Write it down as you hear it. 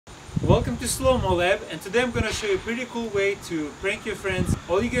Welcome to Slow-Mo Lab, and today I'm gonna show you a pretty cool way to prank your friends.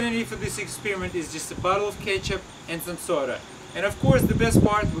 All you're gonna need for this experiment is just a bottle of ketchup and some soda. And of course, the best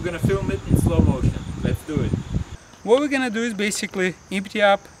part, we're gonna film it in slow motion. Let's do it. What we're gonna do is basically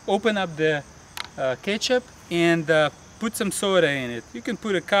open up the ketchup and put some soda in it. You can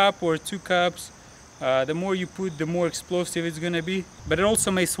put a cup or 2 cups. The more you put, the more explosive it's gonna be. But it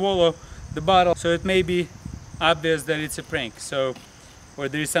also may swallow the bottle, so it may be obvious that it's a prank. Or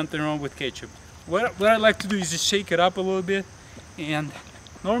there is something wrong with ketchup. What I like to do is just shake it up a little bit, and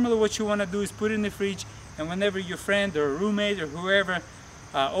normally what you want to do is put it in the fridge, and whenever your friend or roommate or whoever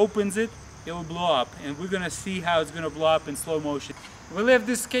opens it, it will blow up, and we're gonna see how it's gonna blow up in slow motion. We left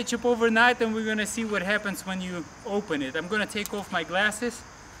this ketchup overnight, and we're gonna see what happens when you open it. I'm gonna take off my glasses.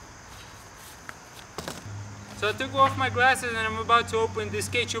 So I took off my glasses and I'm about to open this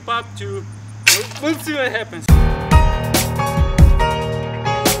ketchup up to... We'll see what happens.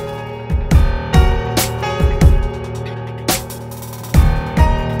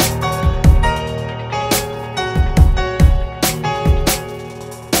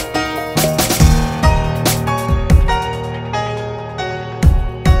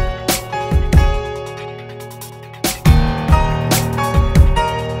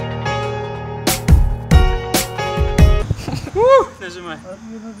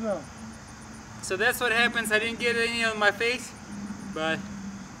 So that's what happens. I didn't get any on my face, but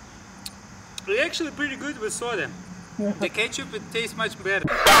it's actually pretty good with soda. The ketchup, it tastes much better.